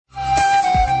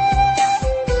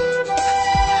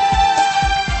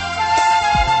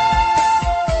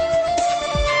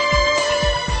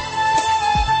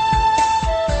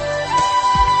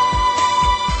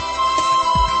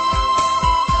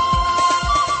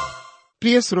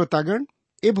प्रिय श्रोतागण,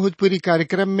 ए भोजपुरी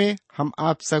कार्यक्रम में हम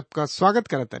आप सबका स्वागत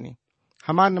करतनी।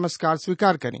 हमार नमस्कार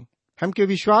स्वीकार करें। हमके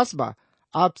विश्वास बा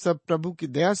आप सब प्रभु की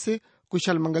दया से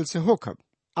कुशल मंगल से होखब।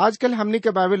 आजकल हमने के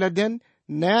बाइबल अध्ययन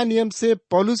नया नियम से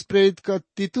पौलुस प्रेरित का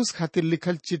तीतुस खातिर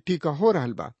लिखल चिट्ठी का हो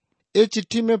रहल बा। ए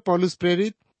चिट्ठी में पौलुस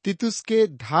प्रेरित तीतुस के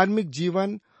धार्मिक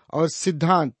जीवन और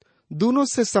सिद्धांत दोनों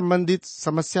से संबंधित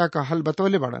समस्या का हल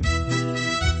बतौले बड़न।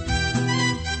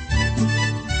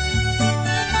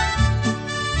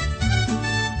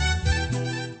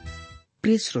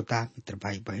 प्रिय श्रोता मित्र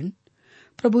भाई बहन,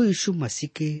 प्रभु यीशु मसीह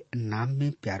के नाम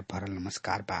में प्यार भरल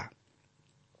नमस्कार बा।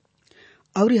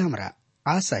 और हमरा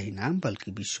आशा ही ना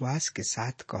बल्कि विश्वास के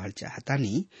साथ कहल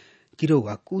चाहतानी कि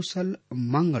रउआ कुशल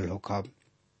मंगल होखब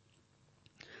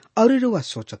और रउआ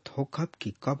सोचत होखब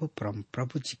कि कब परम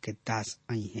प्रभु जी के दास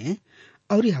आई हैं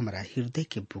और हमरा हृदय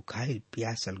के भुखाइल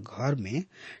प्यासल घर में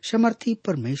समर्थी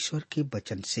परमेश्वर के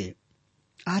वचन से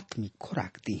आत्मिक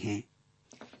खुराक दी हैं।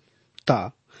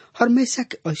 त हमेशा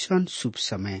के ऐसा शुभ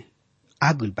समय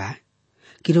आगुल बा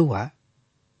कि रउआ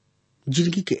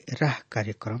जिंदगी के राह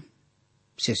कार्यक्रम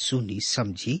से सुनी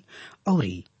समझी और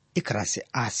एकरा से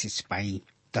आशीष पाई।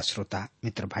 त श्रोता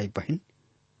मित्र भाई बहन,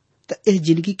 त ए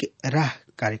जिंदगी के राह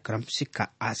कार्यक्रम से का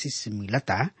आशीष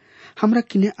मिलता, हमरा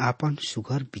किने आपन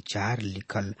सुघर विचार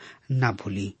लिखल ना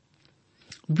भूली।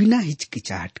 बिना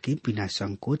हिचकिचाहट के, बिना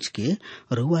संकोच के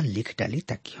रुआ लिख डाली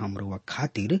ताकि हम रुआ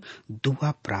खातिर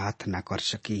दुआ प्रार्थना कर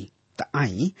सकी। त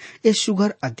आई ए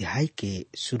सुगर अध्याय के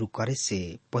शुरू करे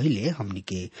से पहले हमनी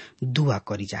के दुआ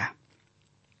करी जा।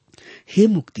 हे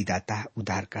मुक्तिदाता,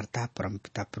 उद्धारकर्ता,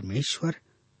 परमपिता परमेश्वर,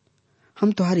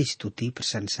 हम तुम्हारी स्तुति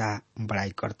प्रशंसा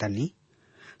बड़ाई करतानी।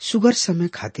 सुगर समय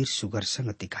खातिर, सुगर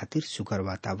संगति खातिर, सुगर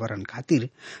वातावरण खातिर,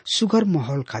 सुगर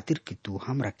माहौल खातिर कि तू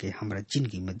हमरा के हमरा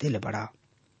जिंदगी में देले बड़ा।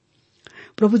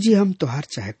 प्रभु जी, हम तोहार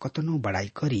चाहे कतनो बड़ाई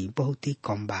करी बहुत ही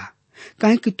कम बा,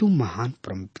 काहे कि तू महान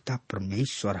परमपिता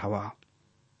परमेश्वर हवा।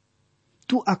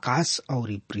 तू आकाश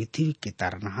और पृथ्वी के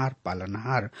तारनहार,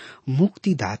 पालनहार,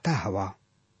 मुक्तिदाता हवा।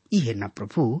 इहे ना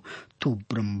प्रभु, तू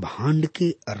ब्रह्मांड के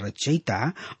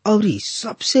रचयिता और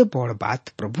सबसे बड़ बात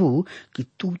प्रभु कि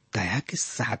तू दया के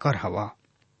सागर हवा।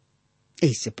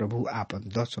 ऐसे प्रभु आपन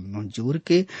दस जोर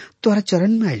के तोहरा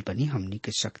चरण में आयल बनी। हमनी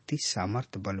के शक्ति,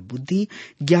 सामर्थ, बल, बुद्धि,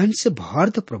 ज्ञान से भर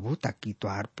द प्रभु, ताकि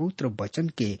तोहार पुत्र वचन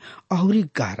के और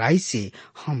गहराई से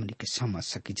हमनी के समझ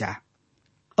सकी जा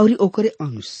और ओकरे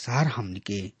अनुसार हमनी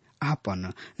के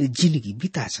आपन जिंदगी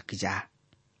बिता सकी जा।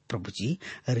 प्रभु जी,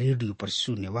 रेडियो पर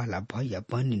सुनने वाला भैया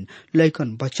बहन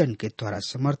लइकन वचन के तोहरा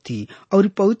समर्थी और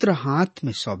पवित्र हाथ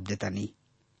में सौंप देता नहीं।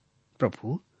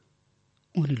 प्रभु,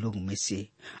 उन्हीं लोग में से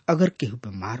अगर केहू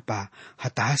बीमार बा,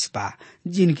 हताश बा,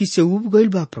 जिंदगी से उब गईल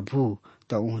बा प्रभु,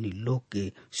 तो उन्हीं लोग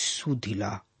के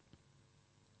सुधिला,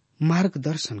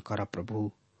 मार्गदर्शन करा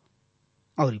प्रभु।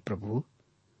 और प्रभु,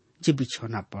 जे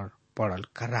बिछौना पर पड़ल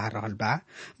करा रहल बा,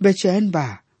 बेचैन बा,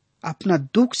 अपना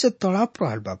दुख से तड़प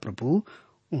रहल बा प्रभु,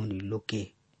 उन्हीं लोग के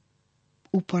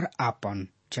ऊपर आपन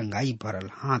चंगाई भरल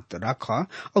हाथ रख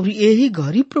और यही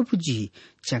घड़ी प्रभु जी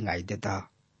चंगाई देता।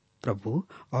 प्रभु,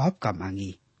 आपका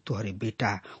मांगी तुहरे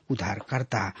बेटा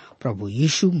उद्धारकर्ता प्रभु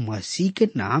यीशु मसीह के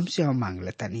नाम से हम मांग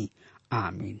लेता नहीं,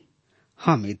 आमीन।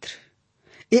 हाँ मित्र,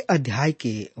 ये अध्याय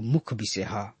के मुख्य विषय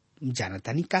है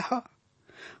जानता नहीं का है।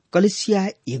 कलिसिया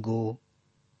एगो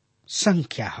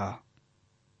संख्या है।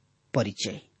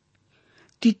 परिचय।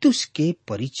 तीतुस के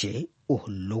परिचय ओह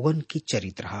लोगन की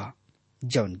चरित्र है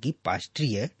जौन की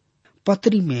पास्ट्रीय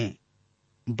पत्री में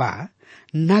बा,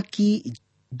 ना कि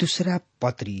दूसरा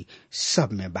पत्री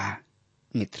सब में बा।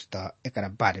 मित्र, तो एकरा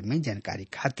बारे में जानकारी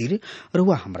खातिर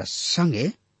रुआ हमरा संगे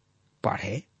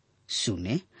पढ़े,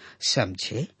 सुने,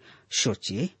 समझे,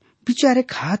 सोचे, विचारे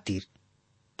खातिर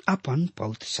अपन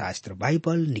पवित्र शास्त्र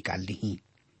बाइबल निकाल ली।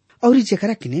 और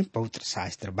जेकरा किने पवित्र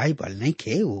शास्त्र बाइबल नहीं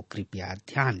खे, वो कृपया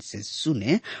ध्यान से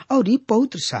सुने और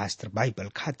पवित्र शास्त्र बाइबल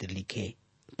खातिर लिखे।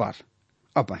 पर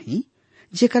अब ही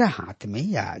जेकरा हाथ में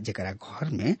या जेकरा घर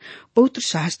में पवित्र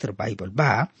शास्त्र बाइबल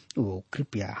बा, वो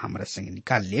कृपया हमरा संग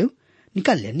निकाल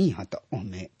ले नहीं है। तो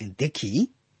उनमें देखी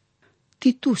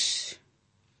तीतुस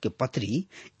के पत्री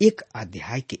एक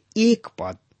अध्याय के एक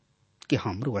पद के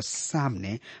हम रुआ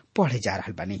सामने पढ़े जा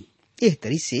रहल बानी। एह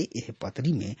तरी से यह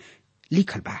पत्री में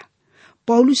लिखल बा,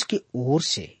 पौलुस के ओर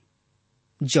से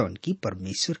जौन की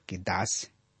परमेश्वर के दास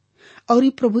और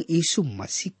प्रभु यीशु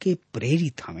मसीह के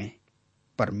प्रेरित हमें,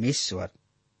 परमेश्वर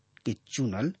के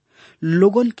चुनल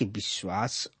लोगन के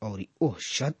विश्वास और ओह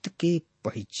सत्य के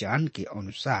पहचान के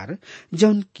अनुसार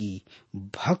जौन की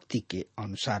भक्ति के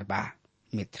अनुसार बा।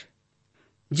 मित्र,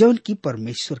 जौन की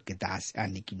परमेश्वर के दास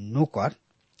यानी कि नौकर,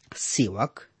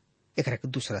 सेवक, एकरा के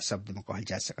दूसरा शब्द में कहल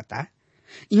जा सकता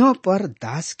यहाँ पर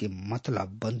दास के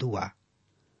मतलब बंधुआ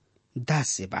दास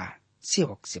से बा,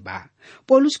 सेवक से बा।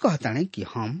 पौलुस कहताने कि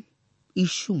हम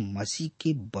यीशु मसीह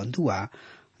के बंधुआ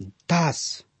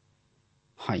दास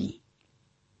हई।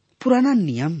 पुराना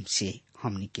नियम से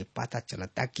हमनी के पता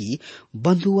चलता कि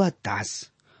बंधुआ दास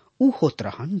उ होत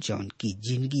रहन जौन की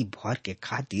जिंदगी भर के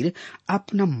खातिर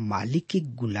अपना मालिक के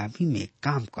गुलामी में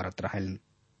काम करत रहन।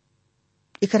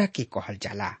 एकरा के कहल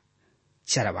जाला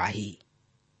चरवाही।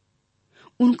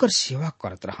 उनकर सेवा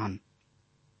करत रहन।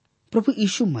 प्रभु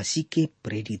यीशु मसीह के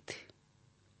प्रेरित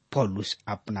पौलुस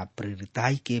अपना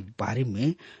प्रेरिताई के बारे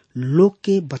में लोग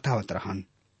के बतावत रहन।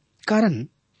 कारण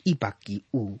ई बाकी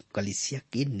उ कलीसिया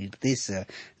के निर्देश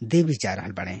देवे जा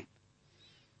रहल बने।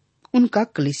 उनका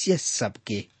कलीसिया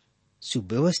सबके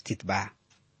सुव्यवस्थित बा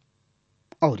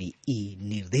और ई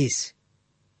निर्देश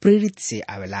प्रेरित से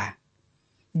आवेला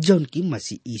जौन की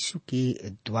मसीह यीशु के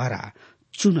द्वारा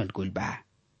चुनल गइल बा।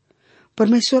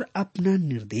 परमेश्वर अपना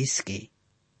निर्देश के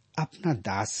अपना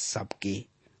दास सबके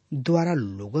द्वारा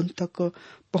लोगन तक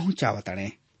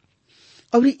पहुंचावताने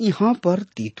और यहाँ पर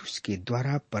तीतुस के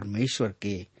द्वारा परमेश्वर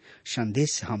के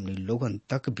संदेश हमने लोगन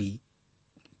तक भी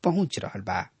पहुंच रहल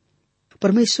बा।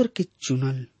 परमेश्वर के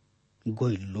चुनल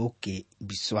गोई लोग के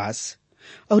विश्वास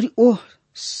और ओ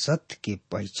सत्य के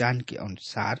पहचान के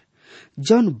अनुसार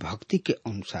जन भक्ति के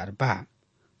अनुसार बा,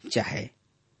 चाहे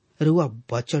रुआ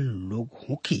बचल लोग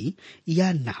होखी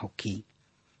या ना होखी।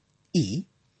 ई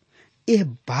एह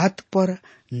बात पर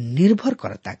निर्भर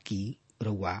करता कि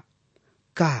रुआ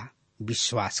का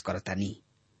विश्वास करतानी।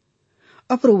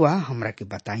 अब रुआ हमरा के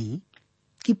बताई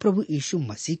कि प्रभु यीशु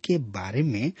मसीह के बारे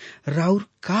में राउर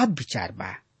का विचार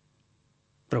बा।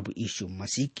 प्रभु यीशु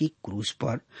मसीह की क्रूस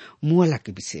पर मुआला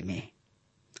के विषय में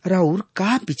राउर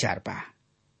का विचार बा।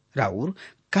 राउर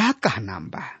का नाम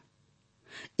बा।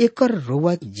 एकर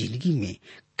रोवा जिंदगी में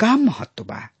का महत्व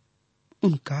बा।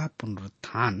 उनका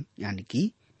पुनरुत्थान यानी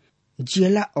कि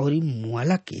जियला और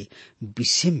मुआला के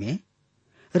विषय में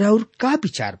राउर का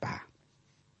विचार बा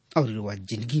और रोवा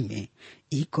जिंदगी में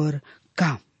एकर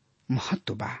का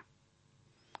महत्व बा।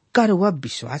 का रोवा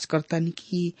विश्वास करता नहीं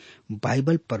कि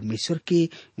बाइबल परमेश्वर के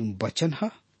वचन है।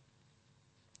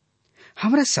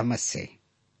 हमरा समझ से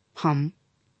हम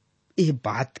ये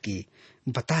बात के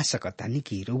बता सकता नहीं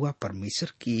कि रउआ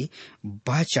परमेश्वर के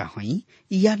बाचा हई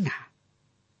या ना।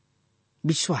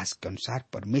 विश्वास के अनुसार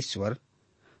परमेश्वर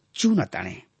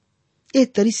चुनताने। ए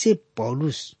तरी से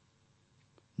पौलुस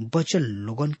बचल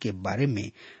लोगन के बारे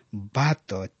में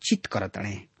बातचीत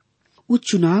करताने। उ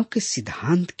चुनाव के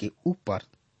सिद्धांत के ऊपर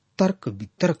तर्क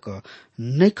वितर्क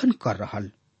नैखन कर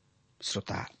रहल।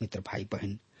 श्रोता मित्र भाई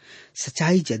बहन,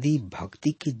 सच्चाई यदि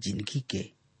भक्ति के जिंदगी के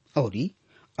और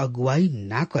अगुवाई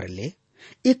ना करले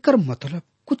एकर मतलब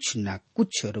कुछ ना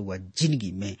कुछ रुआ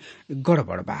जिंदगी में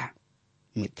गड़बड़ बा।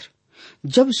 मित्र,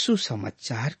 जब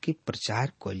सुसमाचार के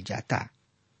प्रचार कइल जाता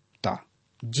तो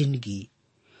जिंदगी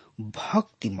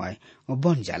भक्तिमय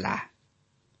बन जाला।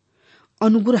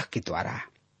 अनुग्रह के द्वारा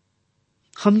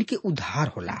हमनी के उद्धार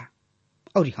होला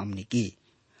और हमनी के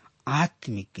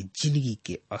आत्मिक जिंदगी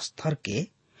के स्तर के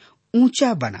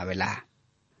ऊंचा बनावेला।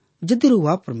 यदि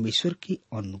रुआ परमेश्वर की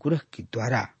अनुग्रह के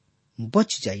द्वारा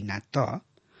बच जाई ना तो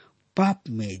पाप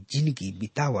में जिंदगी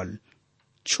बितावल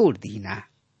छोड़ दी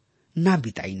ना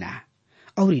बिताई ना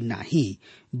और ना ही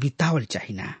बितावल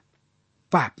चाही ना।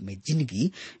 पाप में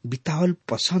जिंदगी बितावल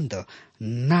पसंद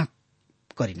ना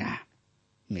करीना।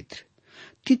 मित्र,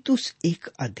 तीतुस 1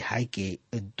 अध्याय के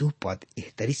 2 पद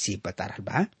एह तरी से बता रहल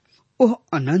बा। ओह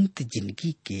अनंत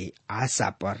जिंदगी के आशा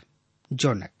पर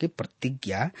जौन के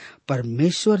प्रतिज्ञा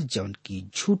परमेश्वर जौन की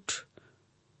झूठ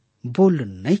बोल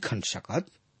नहीं खन सकत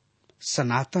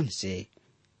सनातन से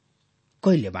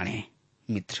कैले बाणे।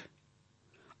 मित्र,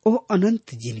 ओ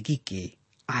अनंत जिंदगी के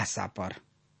आशा पर,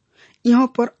 यहाँ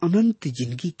पर अनंत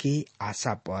जिंदगी के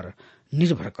आशा पर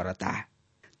निर्भर करता।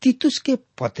 तीतुस के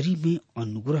पत्री में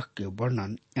अनुग्रह के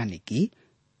वर्णन यानी कि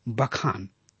बखान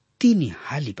 3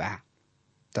 हाली बा।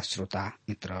 त श्रोता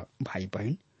मित्र भाई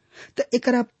बहन, त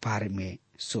एकरा बारे में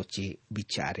सोचे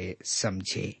विचारे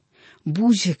समझे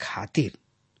बूझे खातिर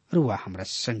रुआ हमरा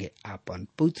संगे आपन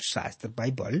पवित्र शास्त्र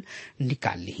बाइबल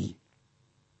निकाल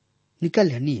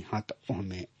लेनी। हाँ तो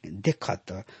ओहमे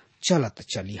देखत चलत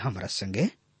चली हमरा संगे।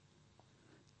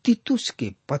 तीतुस के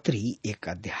पत्री 1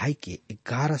 अध्याय के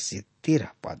 11 से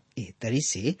 13 पद एह तरी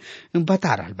से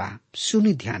बता रहल बा।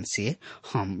 सुनी ध्यान से,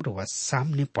 हम रुआ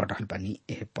सामने पढ़ रहल बानी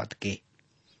एह पद के।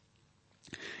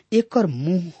 एकर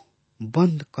मुंह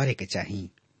बंद करे के चाही।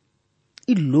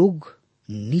 इ लोग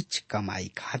नीच कमाई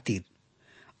खातिर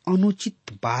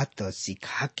अनुचित बात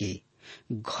सिखा के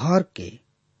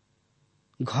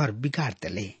घर बिगाड़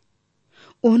देले।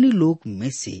 ओहनी लोग में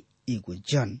से एगो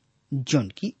जन जौन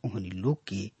की ओहनी लोग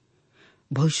के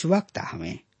भविष्यवक्ता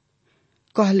हमें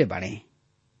कहले बाड़े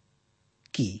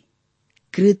कि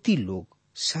क्रेती लोग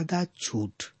सदा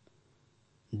झूठ,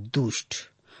 दुष्ट,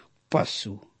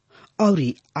 पशु और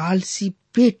आलसी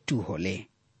पेटू होले।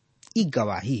 ई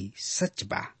गवाही सच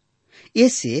बा।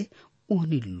 ऐसे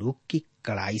ओहनी लोग की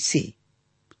कड़ाई से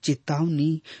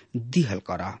चेतावनी दिहल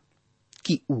करा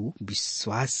कि ऊ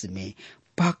विश्वास में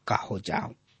पक्का हो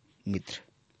जाओ। मित्र,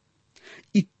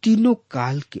 ई तीनों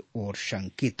काल के ओर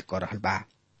संकेत कर रहल बा।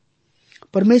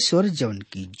 परमेश्वर जवन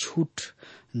की झूठ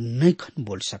नइखन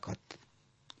बोल सकत।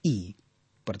 ई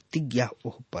प्रतिज्ञा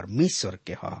ओह परमेश्वर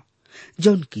के ह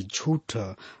जवन की झूठ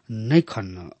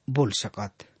नइखन बोल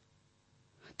सकत।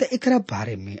 त एकरा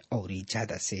बारे में और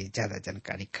ज्यादा से ज्यादा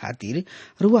जानकारी खातिर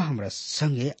रुआ हमरा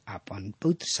संगे आपन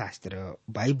पवित्र शास्त्र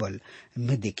बाइबल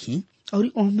में देखी और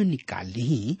ओहमे निकाल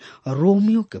ली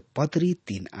रोमियो के पत्री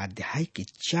 3 अध्याय के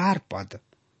 4 पद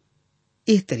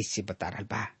एह तरी से बता रहल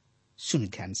बा। सुन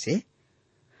ध्यान से।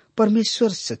 परमेश्वर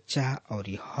सच्चा और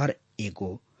हर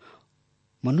एगो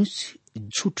मनुष्य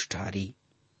झूठ ठहरी।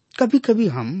 कभी कभी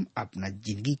हम अपना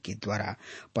जिंदगी के द्वारा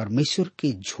परमेश्वर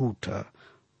के झूठ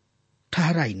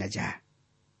ठहराई न जा,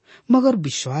 मगर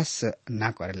विश्वास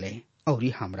न करले और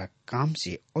हमरा काम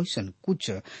से ऐसा कुछ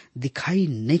दिखाई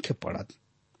नहीं के पड़त।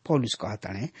 पौलुस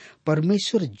कहता है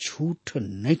परमेश्वर झूठ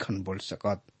नहीं खन बोल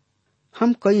सकत।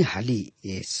 हम कई हाली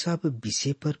ये सब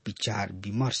विषय पर विचार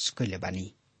विमर्श कैले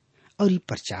बानी और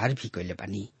प्रचार भी कैले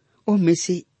बानी। ओ में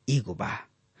से एगो बा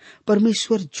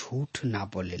परमेश्वर झूठ ना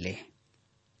बोलेले।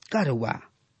 का रउआ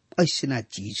ऐसना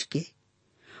चीज के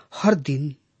हर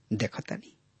दिन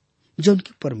देखतानी जौन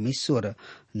की परमेश्वर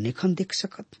नेखन देख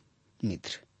सकत?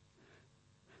 मित्र,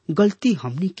 गलती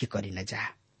हमनी के करी न जा,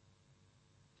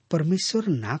 परमेश्वर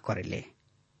ना करेले।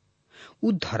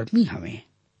 उ धर्मी हमें,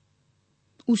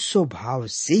 उस स्वभाव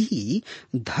से ही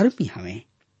धर्मी हमें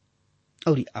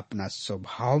और अपना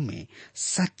स्वभाव में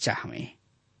सच्चा हमें।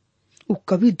 उ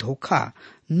कभी धोखा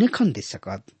नेखन दे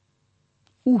सकत।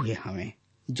 उहे हमें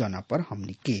जौना पर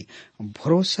हमनी के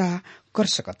भरोसा कर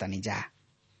सकतानी जा,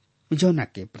 जौना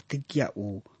के प्रतिज्ञा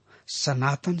उ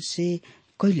सनातन से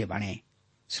कैले बाणे।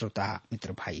 श्रोता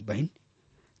मित्र भाई बहन,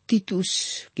 तीतुस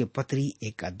के पत्री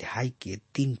 1 अध्याय के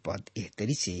 3 पद एह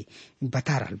तरी से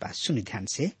बता रहल बा। सुनि ध्यान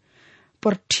से।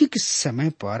 पर ठीक समय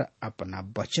पर अपना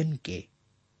वचन के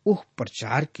ओह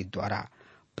प्रचार के द्वारा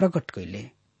प्रकट कैले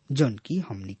जौन की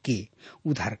हमनी के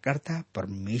उद्धारकर्ता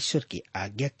परमेश्वर की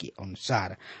आज्ञा के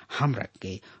अनुसार हमरा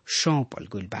के सौंपल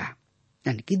गइल बा,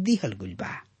 यानी कि दिहल गइल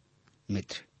बा।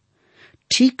 मित्र,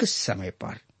 ठीक समय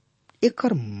पर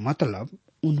एकर मतलब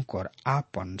उनकर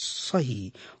आपन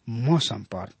सही मौसम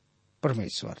पर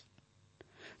परमेश्वर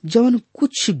जवन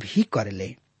कुछ भी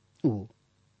करले उ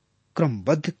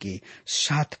क्रमबद्ध के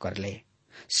साथ करले,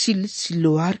 सिल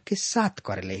सिलवार के साथ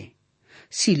करले,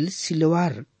 सिल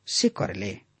सिलवार से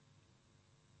करले।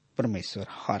 परमेश्वर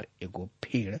हर एगो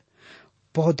पेड़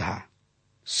पौधा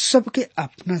सबके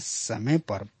अपना समय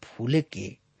पर फूले के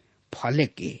फले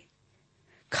के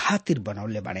खातिर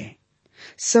बनौले बने।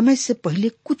 समय से पहले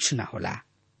कुछ ना होला,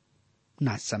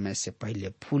 ना समय से पहले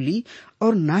फूली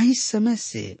और ना ही समय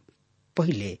से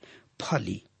पहले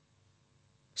फली।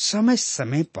 समय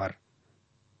समय पर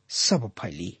सब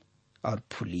फैली और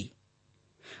फूली।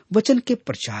 वचन के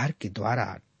प्रचार के द्वारा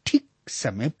ठीक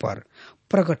समय पर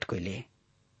प्रकट कैले।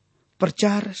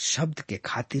 प्रचार शब्द के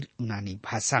खातिर यूनानी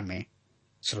भाषा में,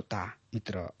 श्रोता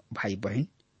मित्र भाई बहन,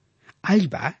 आइल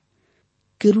बा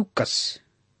केरुकस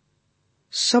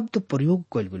शब्द प्रयोग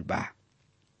कैल गइल बा,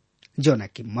 जौना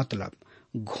के मतलब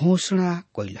घोषणा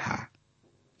कैलहा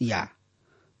या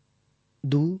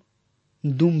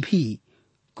दुम्भी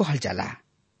कहल जाला।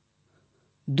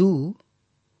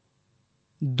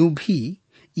 दुम्भी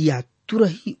या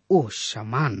तुरही ओ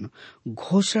समान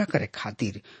घोषणा करे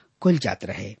खातिर कैल जात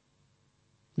रहे।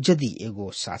 यदि एगो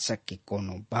शासक के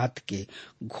कोनो बात के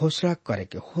घोषणा करे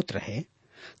के होत रहे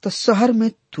तो शहर में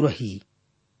तुरही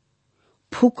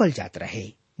फूकल जात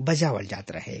रहे, बजावल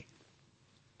जात रहे।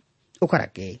 ओकरा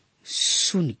के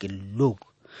सुन के लोग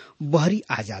बहरी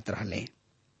आ जात रहले।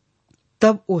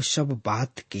 तब वो सब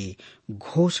बात के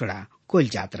घोषणा कैल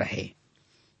जात रहे।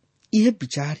 यह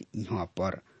विचार यहाँ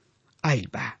पर आइल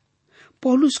बा।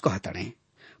 पौलुस कहताने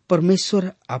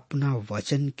परमेश्वर अपना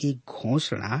वचन की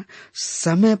घोषणा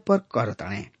समय पर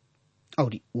करताने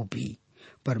और उ भी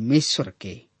परमेश्वर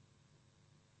के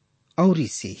और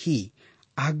से ही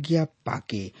आज्ञा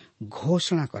पाके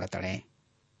घोषणा करताने।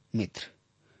 मित्र,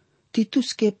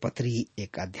 तीतुस के पत्री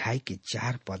 1 अध्याय के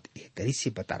 4 पद एह तरी से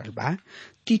बता रहल बा।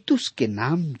 तीतुस के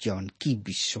नाम जौन की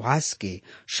विश्वास के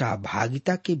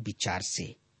सहभागिता के विचार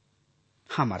से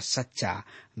हमार सच्चा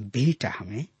बेटा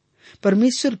हमें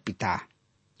परमेश्वर पिता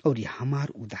और हमार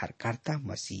उद्धारकर्ता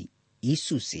मसीह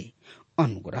यीशु से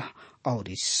अनुग्रह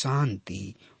और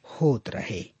शांति होत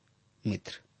रहे।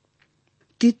 मित्र,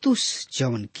 तीतुस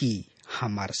जवन की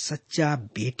हमार सच्चा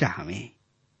बेटा हमें,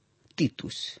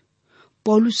 तीतुस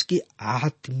पौलुस के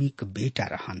आत्मिक बेटा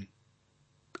रहन।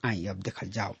 आई अब देखल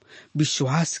जाओ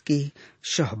विश्वास के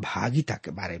सहभागिता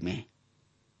के बारे में।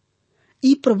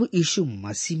 ई प्रभु यीशु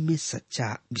मसीह में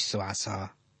सच्चा विश्वास है।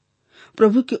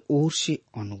 प्रभु के ओर से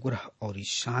अनुग्रह और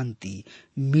शांति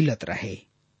मिलत रहे।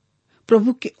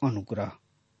 प्रभु के अनुग्रह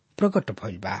प्रकट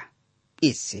भइल बा,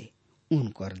 इससे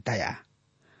उनकर दया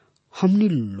हमनी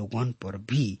लोगन पर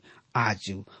भी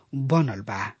आज बनल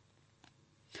बा।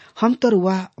 हम तो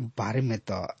रुआ बारे में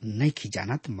तो नहीं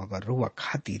जानत, मगर रुआ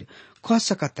खातिर कह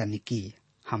सकतानी कि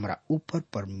हमरा ऊपर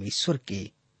परमेश्वर के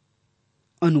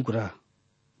अनुग्रह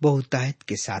बहुतायत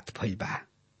के साथ भइल बा।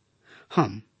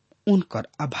 हम उनकर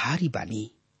आभारी बानी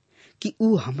कि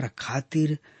ऊ हमरा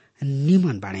खातिर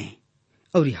निमन बाणे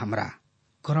और हमरा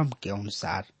कर्म के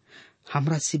अनुसार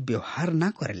हमरा से व्यवहार ना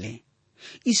करेले।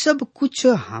 ये सब कुछ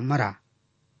हमरा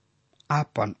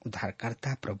आपन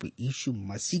उद्धारकर्ता प्रभु यीशु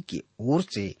मसीह के ओर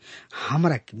से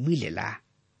हमरा के मिलेला।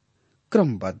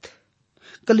 क्रमबद्ध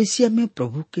कलीसिया में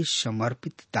प्रभु के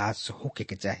समर्पित दास होके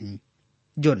के चाहिए,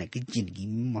 जो ने की जिंदगी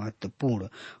में महत्वपूर्ण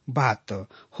बात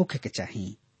होके के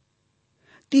चाहिए।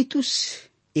 तीतुस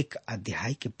 1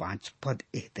 अध्याय के 5 पद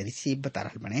एह तरी से बता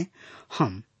रहा बने,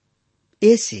 हम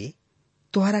ऐसे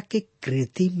तोहरा के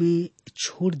कृति में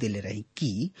छोड़ देले रही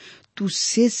कि तू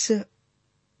शेष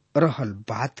रहल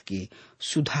बात के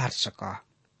सुधार सका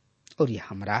और ये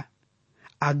हमरा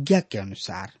आज्ञा के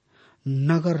अनुसार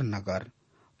नगर नगर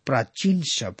प्राचीन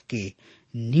सब के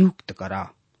नियुक्त करा।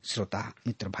 श्रोता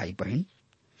मित्र भाई बहन,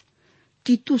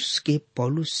 तीतुस के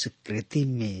पौलुस कृति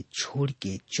में छोड़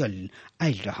के चल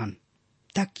आयल रहन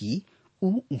ताकि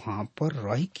ऊ वहां पर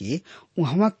रह के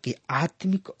वहां के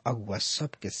आत्मिक अगुआ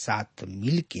सब के साथ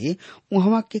मिल के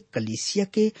वहां के कलीसिया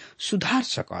के सुधार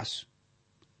सकस।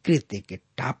 कृत्य के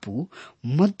टापू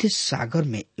मध्य सागर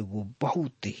में एगो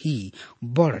बहुत ही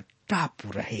बड़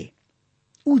टापू रहे।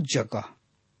 उ जगह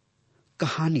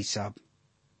कहानी सब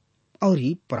और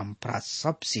परंपरा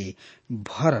सब से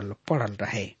भरल पड़ल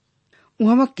रहे।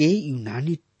 वहां के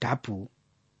यूनानी टापू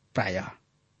प्रायः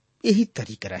यही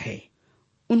तरीका रहे।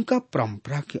 उनका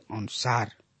परंपरा के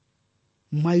अनुसार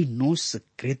माइनोस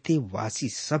कृत्य वासी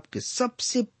सब के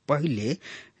सबसे पहले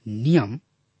नियम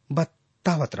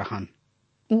बतावत रहन।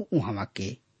 वहां के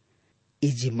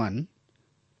यजमान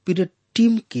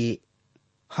पिरटीम के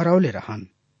हरौले रहन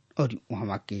और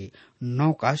वहां के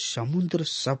नौका समुद्र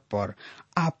सब पर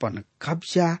आपन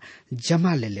कब्जा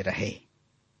जमा ले रहे।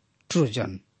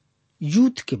 ट्रोजन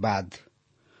युद्ध के बाद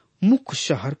मुख्य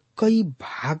शहर कई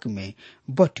भाग में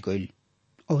बट गई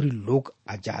और लोग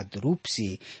आजाद रूप से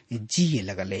जिए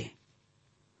लगले।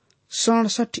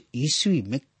 67 ईस्वी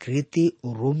में क्रेते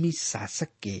रोमी शासक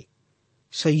के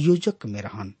संयोजक में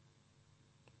रहन।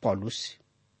 पौलुस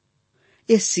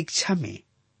इस शिक्षा में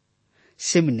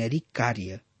सेमिनरी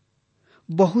कार्य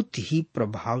बहुत ही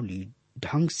प्रभावशाली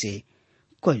ढंग से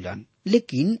कैलन,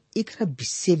 लेकिन एक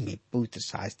विषय में पवित्र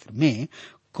शास्त्र में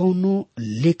कोनो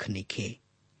लेख निखे।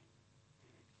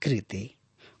 क्रेते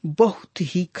बहुत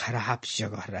ही खराब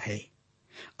जगह रहे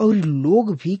और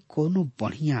लोग भी कोनो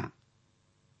बढ़िया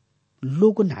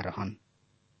लोग ना रहन।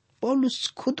 पौलुस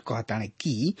खुद कहता है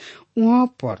कि वहां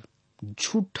पर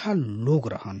झूठा लोग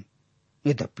रहन।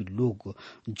 यद्यपि लोग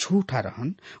झूठा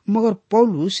रहन, मगर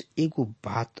पौलुस एगो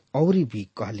बात और भी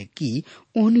कहले कि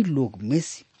उन्हीं लोग में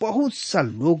से बहुत सा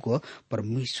लोग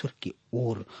परमेश्वर की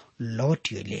ओर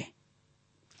लौट गए।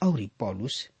 और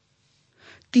पौलुस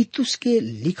तीतुस के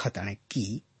लिखता है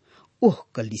कि ओह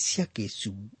कलीसिया के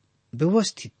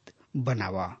सुव्यवस्थित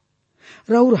बनावा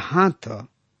और हाथ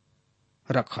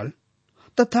रखल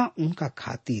तथा उनका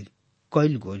खातिर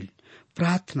कैल गोल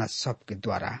प्रार्थना सब के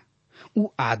द्वारा उ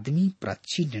आदमी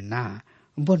प्राचीन ना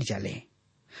बन जाले।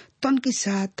 तन के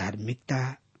साथ धार्मिकता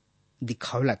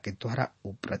दिखावला के द्वारा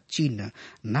उ प्राचीन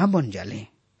ना बन जाले,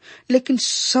 लेकिन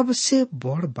सबसे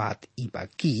बड़ बात ई बा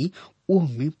कि ओह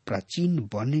में प्राचीन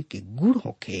बने के गुण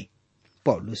होखे।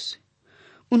 पौलुस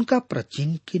उनका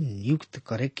प्राचीन के नियुक्त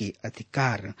करे के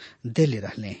अधिकार देले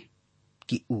रहले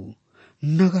कि उ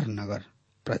नगर नगर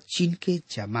प्राचीन के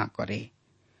जमा करे।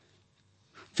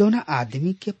 जौना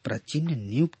आदमी के प्राचीन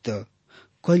नियुक्त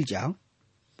कल जाओ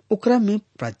ओकरा में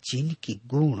प्राचीन के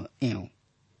गुण एवं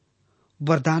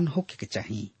वरदान होके के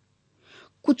चाहिए।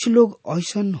 कुछ लोग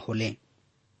ऐसन होले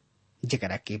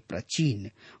जेकरा के प्राचीन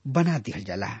बना दिहल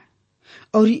जाला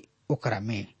और ओकरा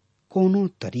में कोनो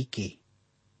तरीके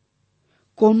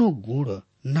कोनो गुण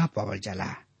ना पावल जाला।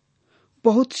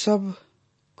 बहुत सब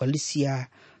कलिसिया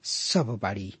सब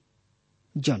बाड़ी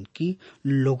जन की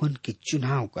लोगन के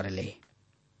चुनाव करले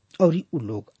और उ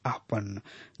लोग अपन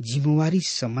जिम्मेवारी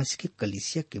समझ के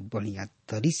कलिसिया के बढ़िया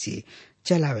तरी से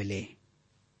चलावेले।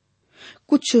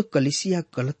 कुछ कलिसिया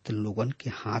गलत लोगन के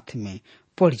हाथ में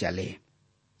पड़ जाले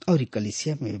और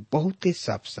कलिसिया में बहुत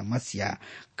सब समस्या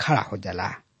खड़ा हो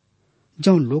जाला।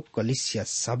 जो लोग कलिसिया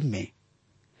सब में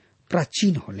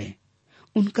प्राचीन होले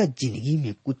उनका जिंदगी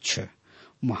में कुछ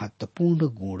महत्वपूर्ण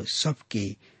गुण सबके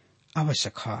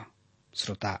आवश्यक है।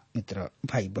 श्रोता मित्र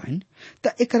भाई बहन,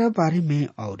 त एकरा बारे में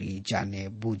और जाने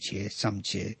बुझे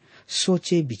समझे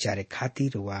सोचे विचारे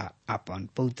खातिर वा अपन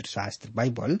पवित्र शास्त्र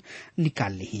बाइबल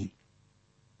निकाल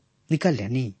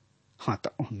लेनी। हाँ, तो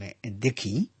उनमें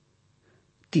देखी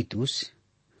तीतुस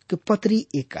के पत्री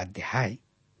 1 अध्याय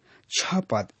 6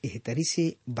 पद एह तरी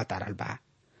से बता रहल बा,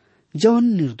 जौन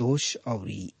निर्दोष और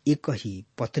एक ही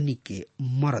पत्नी के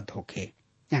मर्द होखे,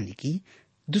 यानी कि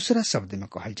दूसरा शब्द में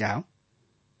कहल जाओ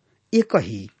एक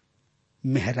ही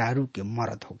मेहरारू के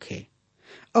मर्द होखे,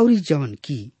 और जौन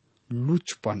की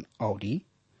लुचपन और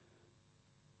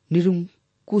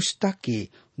निरंकुशता के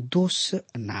दोष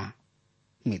ना।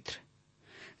 मित्र,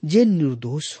 जे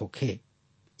निर्दोष होखे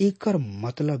एकर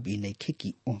मतलब ई नइखे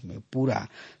कि ओहमे पूरा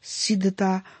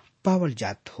सिद्धता पावल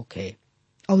जात होखे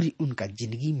और उनका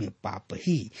जिंदगी में पाप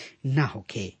ही ना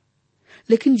होखे।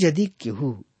 लेकिन यदि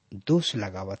केहू दोष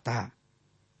लगावता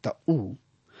त ऊ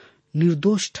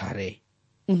निर्दोष ठहरे,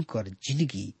 उनकर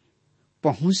जिंदगी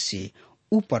पहुंच से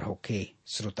ऊपर होखे।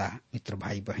 श्रोता मित्र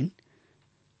भाई बहन,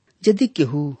 यदि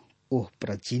केहू ओह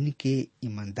प्राचीन के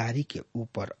ईमानदारी के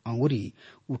ऊपर अंगुरी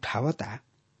उठावता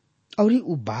और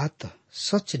उ बात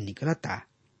सच निकलता,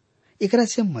 एकरा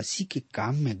से मसीह के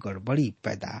काम में गड़बड़ी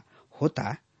पैदा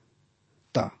होता,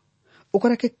 त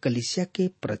ओकरा के कलिसिया के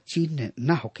प्राचीन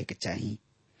ना होखे के चाही।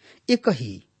 एक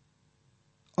ही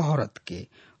औरत के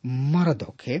मर्द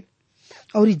होखे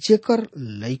और जेकर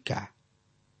लइका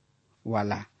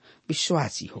वाला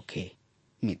विश्वासी होखे।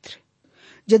 मित्र,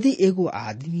 यदि एगो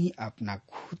आदमी अपना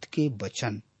खुद के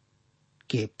वचन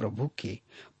के प्रभु के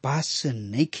पास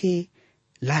नइखे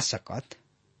ला सकत,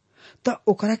 त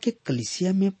ओकरा के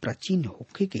कलिसिया में प्राचीन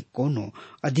होखे के कोनो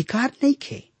अधिकार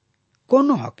नइखे,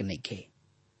 कोनो हक नइखे।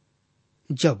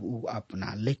 जब ऊ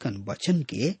अपना लेखन वचन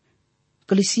के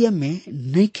कलिसिया में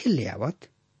नइखे ले आवत,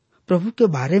 प्रभु के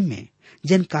बारे में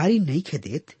जानकारी नइखे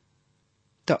देत,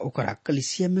 त ओकरा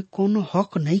कलिसिया में कोनो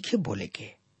हक नइखे बोले के,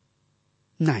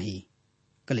 ना ही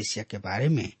कलिसिया के बारे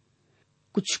में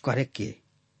कुछ करे के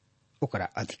ओकरा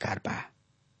अधिकार बा।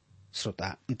 श्रोता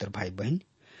मित्र भाई बहन,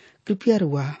 कृपया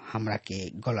रुआ हमरा के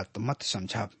गलत मत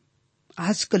समझब।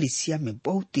 आज कलिसिया में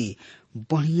बहुत ही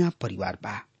बढ़िया परिवार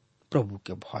बा, प्रभु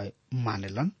के भय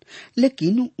मानेलन,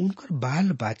 लेकिन उनकर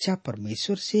बाल बच्चा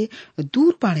परमेश्वर से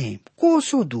दूर बाड़े,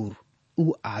 कोसों दूर।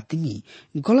 उ आदमी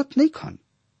गलत नहीं खन,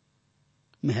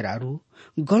 मेहरारू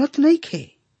गलत नहीं खे,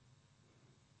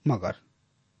 मगर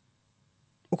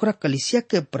ओकरा कलिसिया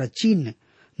के प्राचीन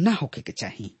ना होके के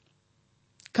चाही।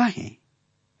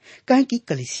 काहे कि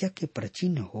कलिसिया के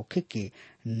प्राचीन होके के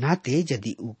नाते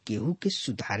यदि उ केहू के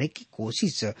सुधारे की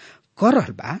कोशिश कर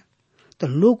रहल बा, तो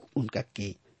लोग उनका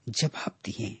के जवाब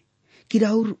दिए कि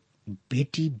राउर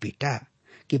बेटी बेटा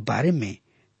के बारे में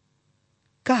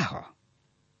का ह।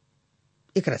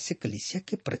 एकरा से कलिसिया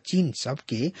के प्राचीन सब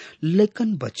के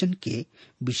लेखन वचन के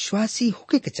विश्वासी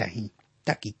होके के चाही,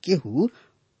 ताकि केहू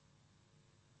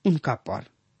उनका पर,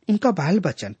 उनका बाल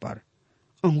बच्चन पर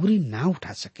अंगुरी ना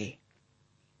उठा सके।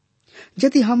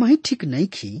 यदि हम ही ठीक नहीं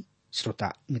खी,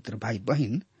 श्रोता मित्र भाई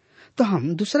बहन, तो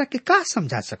हम दूसरा के का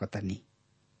समझा सकतनी?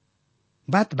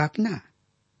 बात बाकी ना।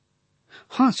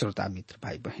 हाँ श्रोता मित्र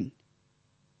भाई बहन,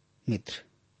 मित्र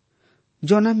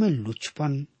जोना में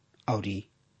लुचपन और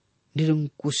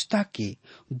निरंकुशता के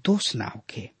दोष ना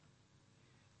होखे।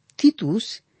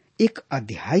 तीतुस 1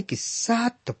 अध्याय के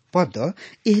 7 पद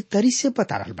एह तरी से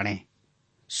बता रहल बने,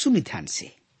 सुनि ध्यान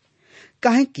से।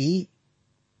 काहे कि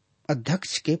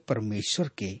अध्यक्ष के परमेश्वर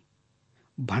के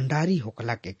भंडारी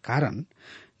होकला के कारण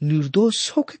निर्दोष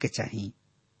होके के चाही,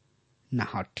 ना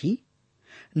हठी,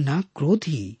 ना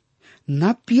क्रोधी,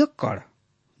 ना पियक्कड़,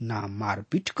 ना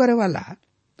मारपीट करे वाला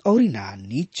और ना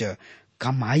नीच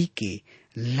कमाई के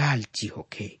लालची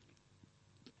होखे।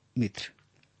 मित्र,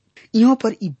 यहाँ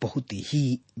पर ई बहुत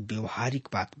ही व्यवहारिक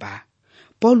बात बा।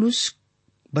 पौलुस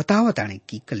बतावताने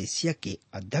कि कलिसिया के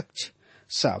अध्यक्ष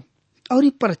सब और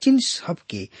प्राचीन सब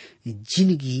के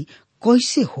जिंदगी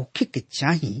कैसे होखे के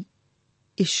चाही,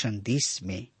 इस संदेश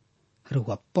में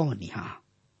रुआ पौनिहा।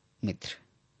 मित्र,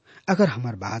 अगर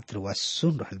हमार बात रुआ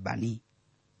सुन रहल बानी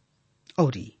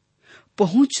और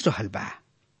पहुंच रहल बा,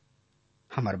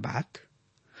 हमार बात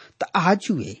तो आज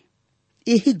हुए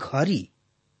यही घड़ी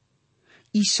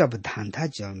ई सब धांधा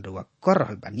जौन रुआ कर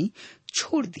रहल बानी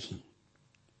छोड़ दी,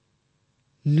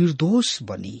 निर्दोष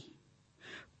बनी,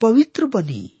 पवित्र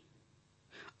बनी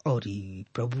और ई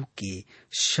प्रभु के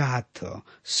साथ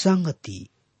संगति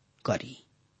करी।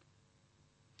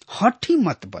 हठी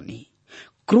मत बनी,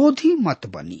 क्रोधी मत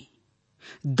बनी,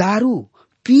 दारू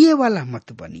पिए वाला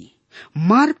मत बनी,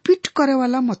 मारपीट करे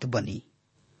वाला मत बनी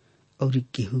और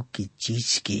केहू की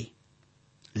चीज के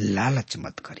लालच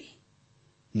मत करी।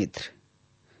 मित्र,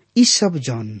 इस सब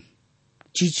जौन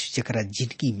चीज जकरा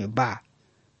जिंदगी में बा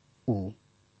वो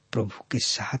प्रभु के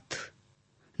साथ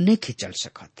नहीं चल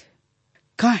सकत।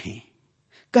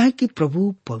 काहे कि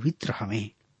प्रभु पवित्र हमें।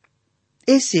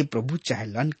 ऐसे प्रभु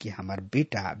चाहलन कि हमार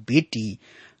बेटा बेटी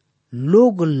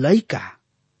लोग लइका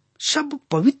सब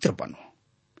पवित्र बनो।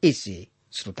 ऐसे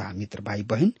श्रोता मित्र भाई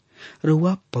बहन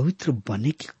रुआ पवित्र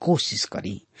बने की कोशिश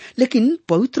करी, लेकिन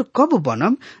पवित्र कब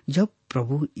बनम? जब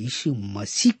प्रभु यीशु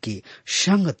मसीह के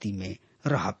संगति में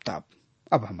रहब तब।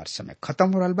 अब हमार समय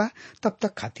खत्म हो रहा बा, तब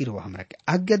तक खातिर वो हमरा के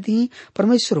आज्ञा दी।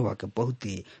 परमेश्वर हुआ के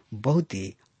बहुते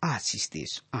बहुते आशीष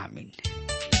देश। आमीन।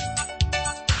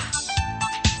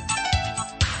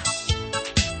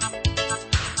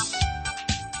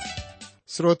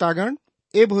 श्रोतागण,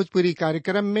 ए भोजपुरी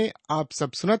कार्यक्रम में आप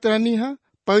सब सुनत रहनी है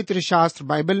पवित्र शास्त्र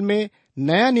बाइबल में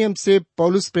नया नियम से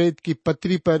पौलुस प्रेरित की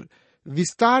पत्री पर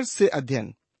विस्तार से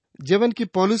अध्ययन, जवन की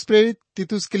पौलुस प्रेरित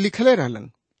तीतुस के लिखले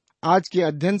रहलन। आज के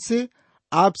अध्ययन से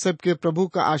आप सबके प्रभु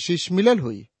का आशीष मिलल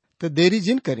हुई, तो देरी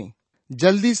जिन करी,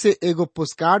 जल्दी से एगो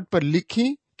पोस्टकार्ड पर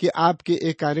लिखी कि आपके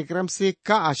एक कार्यक्रम से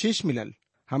का आशीष मिलल।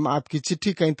 हम आपकी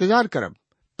चिट्ठी का इंतजार करब।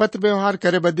 पत्र व्यवहार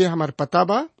करे बदे हमार पता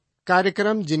बा,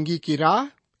 कार्यक्रम जिंदगी की राह,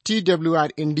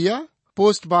 TWR India,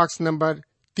 post box number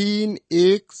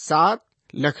 317,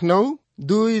 Lucknow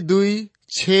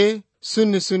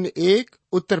 226001,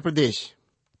 Uttar Pradesh.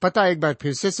 पता एक बार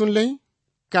फिर से सुन लें।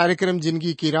 कार्यक्रम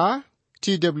जिंदगी की राह,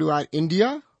 TWR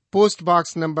India, post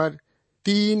box number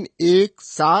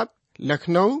 317,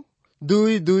 Lucknow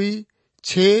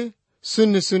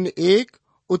 226001,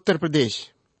 Uttar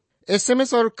Pradesh.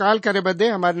 SMS और कॉल करे बदे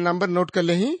हमारे नंबर नोट कर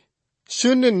लें।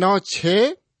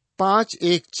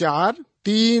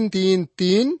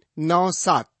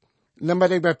 096-514-3337।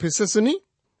 नंबर एक बार फिर से सुनी,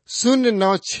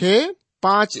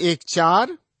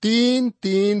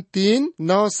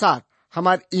 096-514-3337।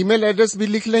 हमारे ईमेल एड्रेस भी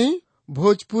लिख लें,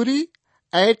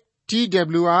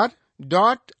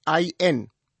 bhojpuri@twr.in।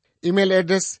 ईमेल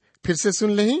एड्रेस फिर से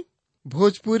सुन लें,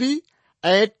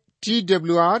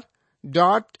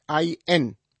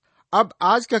 bhojpuri@twr.in। अब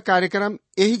आज का कार्यक्रम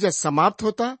यही जब समाप्त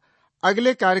होता।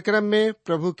 अगले कार्यक्रम में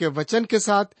प्रभु के वचन के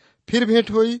साथ फिर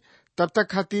भेंट हुई। तब तक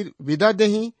खातिर विदा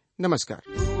देही।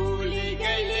 नमस्कार।